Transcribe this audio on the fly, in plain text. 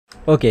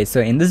Okay, so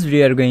in this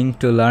video we are going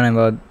to learn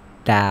about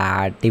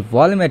that the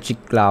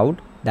volumetric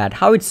cloud, that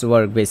how it's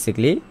work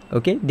basically.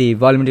 Okay, the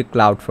volumetric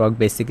cloud frog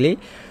basically.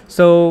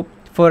 So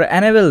for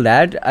enable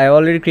that, I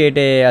already create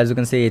a, as you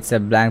can see, it's a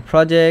blank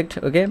project.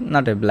 Okay,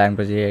 not a blank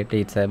project,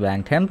 it's a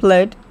blank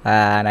template,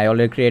 and I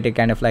already create a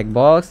kind of like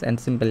box and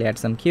simply add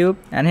some cube,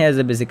 and here's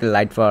a basic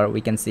light for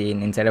we can see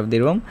inside of the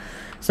room.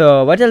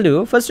 So what I'll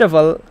do, first of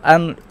all,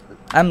 I'm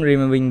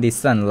removing the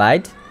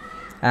sunlight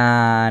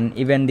and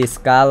even the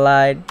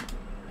skylight,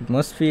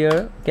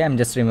 atmosphere. Okay, I'm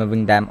just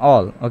removing them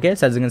all. Okay,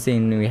 so as you can see,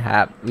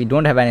 we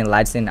don't have any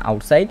lights in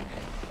outside.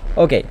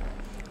 Okay,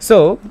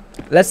 so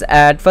let's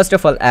add, first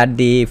of all, add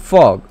the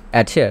fog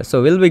at here.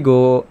 So will we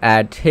go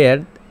at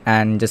here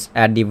and just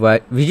add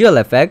the visual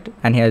effect,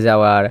 and here's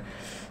our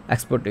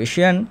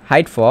exportation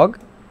height fog,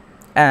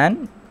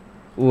 and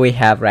we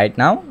have right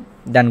now.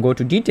 Then go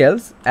to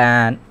details,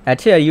 and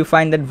at here you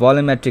find that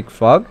volumetric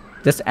fog.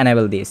 Just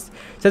enable this.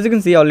 So as you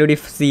can see, already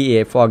see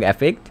a fog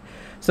effect.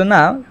 So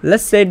now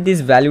let's set this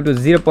value to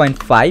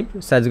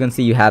 0.5. So as you can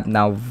see, you have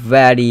now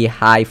very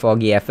high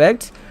foggy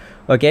effects.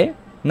 Okay,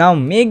 now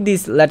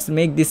let's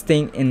make this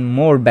thing in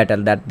more better,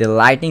 that the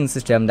lighting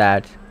system,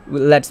 that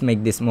let's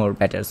make this more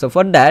better. So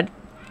for that,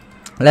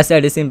 let's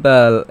add a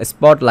simple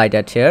spotlight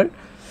at here.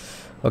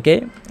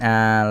 Okay,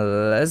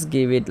 and let's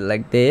give it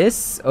like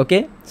this.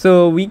 Okay,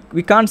 so we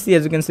can't see,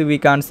 as you can see, we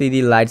can't see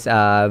the lights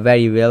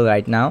very well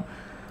right now.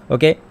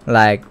 Okay,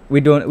 like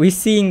we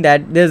seeing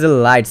that there's a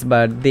lights,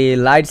 but the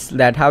lights,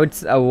 that how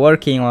it's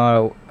working,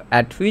 or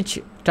at which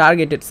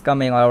target it's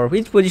coming, or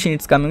which position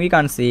it's coming, we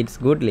can't see it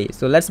goodly.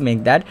 So let's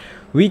make that.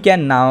 We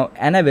can now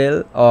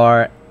enable,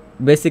 or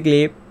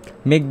basically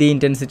make the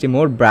intensity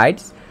more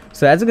bright.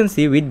 So as you can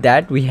see, with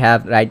that we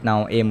have right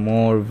now a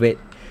more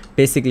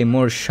basically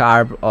more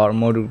sharp or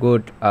more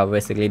good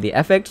basically the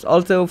effects.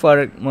 Also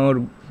for more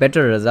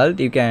better result,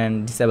 you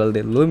can disable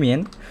the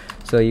lumen,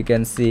 so you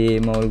can see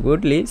more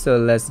goodly. So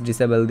let's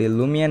disable the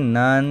lumen,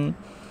 none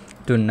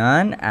to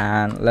none,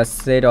 and let's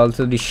set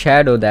also the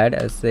shadow, that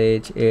as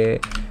such a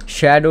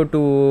shadow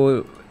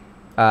to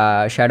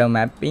shadow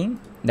mapping,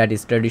 that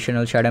is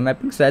traditional shadow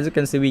mapping. So as you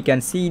can see, we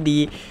can see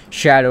the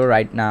shadow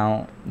right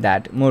now,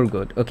 that more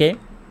good. Okay,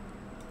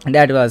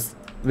 that was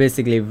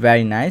basically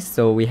very nice.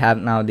 So we have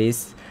now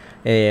this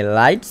a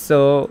light,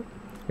 so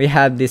we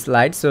have this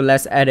light. So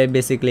let's add a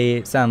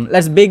basically some,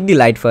 let's bake the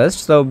light first.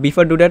 So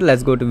before do that,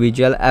 let's go to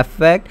visual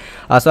effect,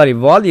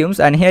 volumes,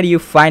 and here you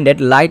find it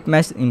light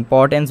mesh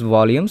importance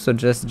volume. So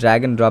just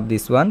drag and drop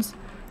these ones.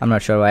 I'm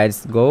not sure where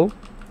it's go.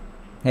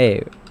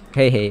 Hey,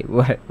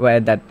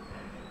 where that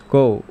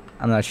go?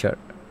 I'm not sure,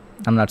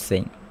 I'm not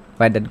saying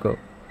where that go.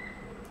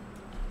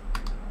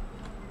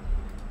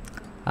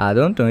 I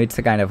don't know, it's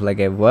a kind of like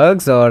a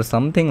works or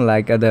something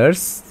like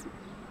others.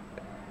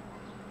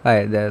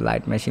 The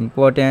light mesh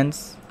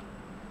importance.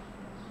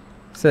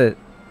 So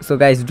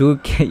guys, do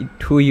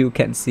you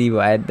can see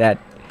why that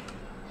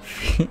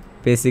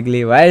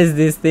basically why is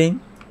this thing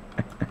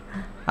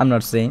I'm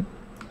not saying.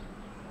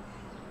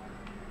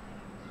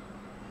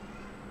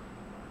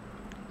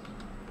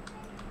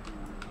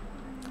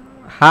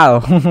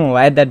 How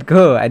why that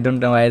go? I don't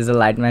know why is the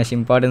light mesh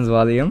importance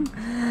volume.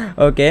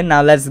 Okay,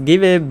 now let's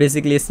give a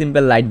basically a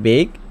simple light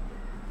bake.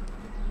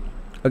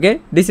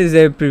 Okay, this is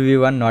a preview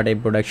one, not a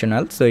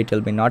productional, so it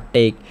will be not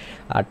take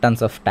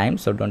tons of time,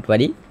 so don't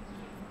worry.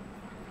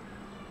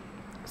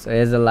 So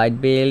here's the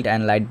light build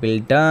and light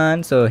build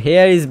done. So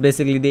here is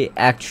basically the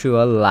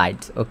actual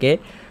lights. Okay,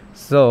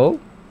 so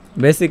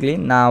basically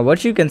now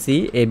what you can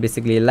see a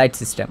basically light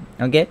system.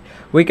 Okay,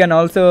 we can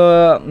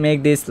also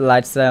make these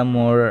lights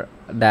more,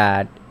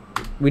 that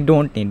we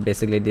don't need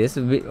basically this.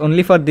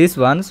 Only for these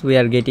ones we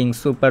are getting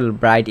super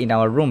bright in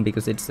our room,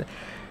 because it's,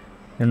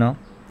 you know,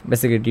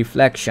 basically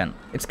reflection.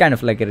 It's kind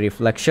of like a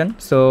reflection,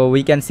 so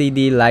we can see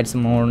the lights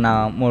more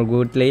now, more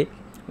goodly.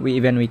 We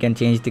can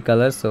change the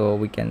color, so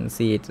we can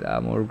see it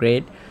more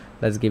great.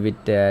 Let's give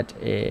it that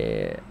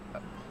a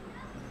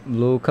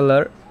blue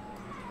color,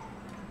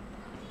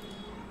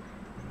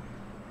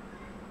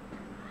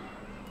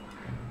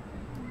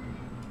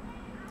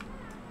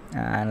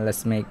 and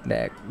let's make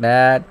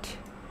that.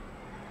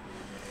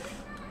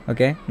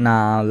 Okay,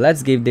 now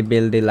let's give the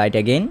build the light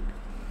again.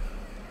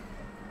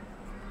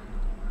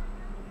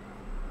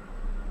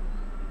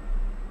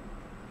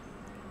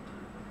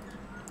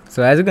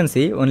 So as you can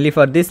see, only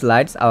for these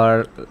lights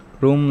our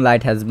room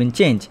light has been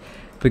changed,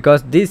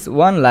 because this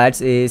one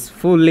light is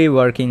fully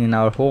working in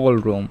our whole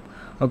room.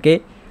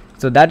 Okay,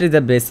 so that is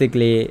the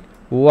basically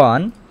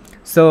one.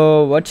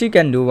 So what you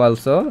can do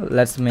also,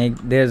 let's make,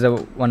 there's a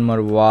one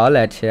more wall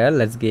at here,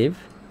 let's give,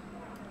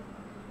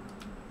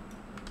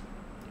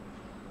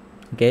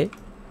 okay,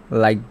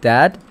 like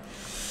that,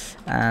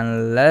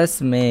 and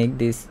let's make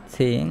this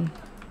thing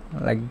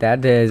like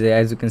that. There's a,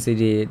 as you can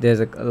see, there's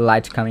a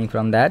light coming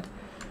from that.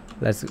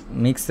 Let's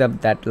mix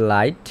up that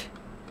light,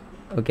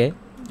 okay,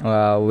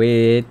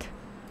 with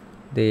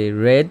the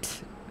red.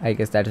 I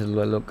guess that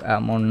will look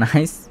more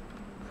nice.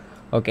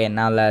 Okay,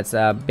 now let's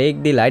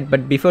bake the light,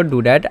 but before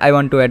do that, I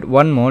want to add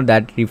one more,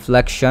 that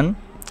reflection.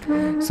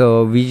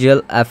 So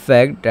visual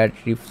effect that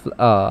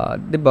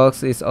the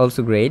box is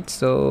also great.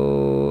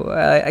 So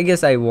I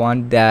guess I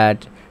want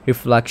that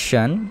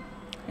reflection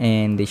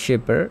in the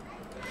shaper.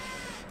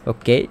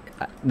 Okay,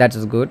 that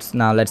is good.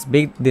 Now let's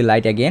big the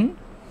light again.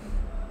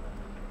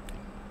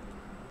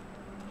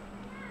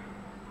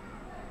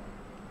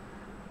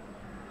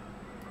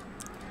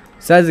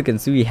 So as you can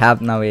see, we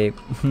have now a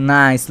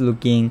nice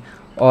looking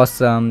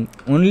awesome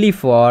only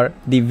for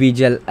the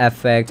visual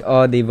effect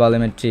or the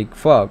volumetric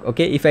fog.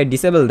 Okay, if I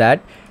disable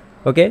that,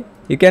 okay,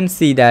 you can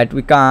see that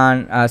we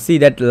can't see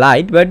that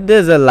light, but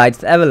there's a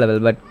lights available,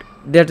 but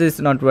that is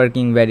not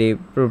working very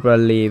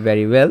properly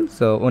very well.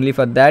 So only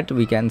for that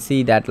we can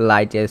see that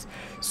light is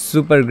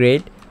super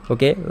great.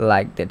 Okay,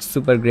 like that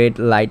super great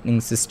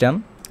lighting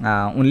system,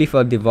 only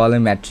for the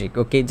volumetric.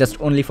 Okay, just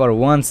only for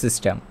one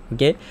system.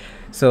 Okay,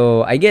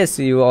 so I guess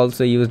you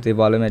also use the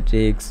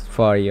volumetrics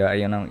for your,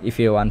 you know, if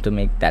you want to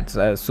make that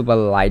super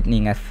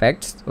lightning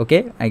effects.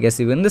 Okay, I guess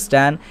you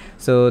understand.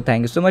 So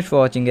thank you so much for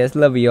watching guys,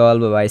 love you all,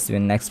 bye bye, see you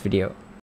in next video.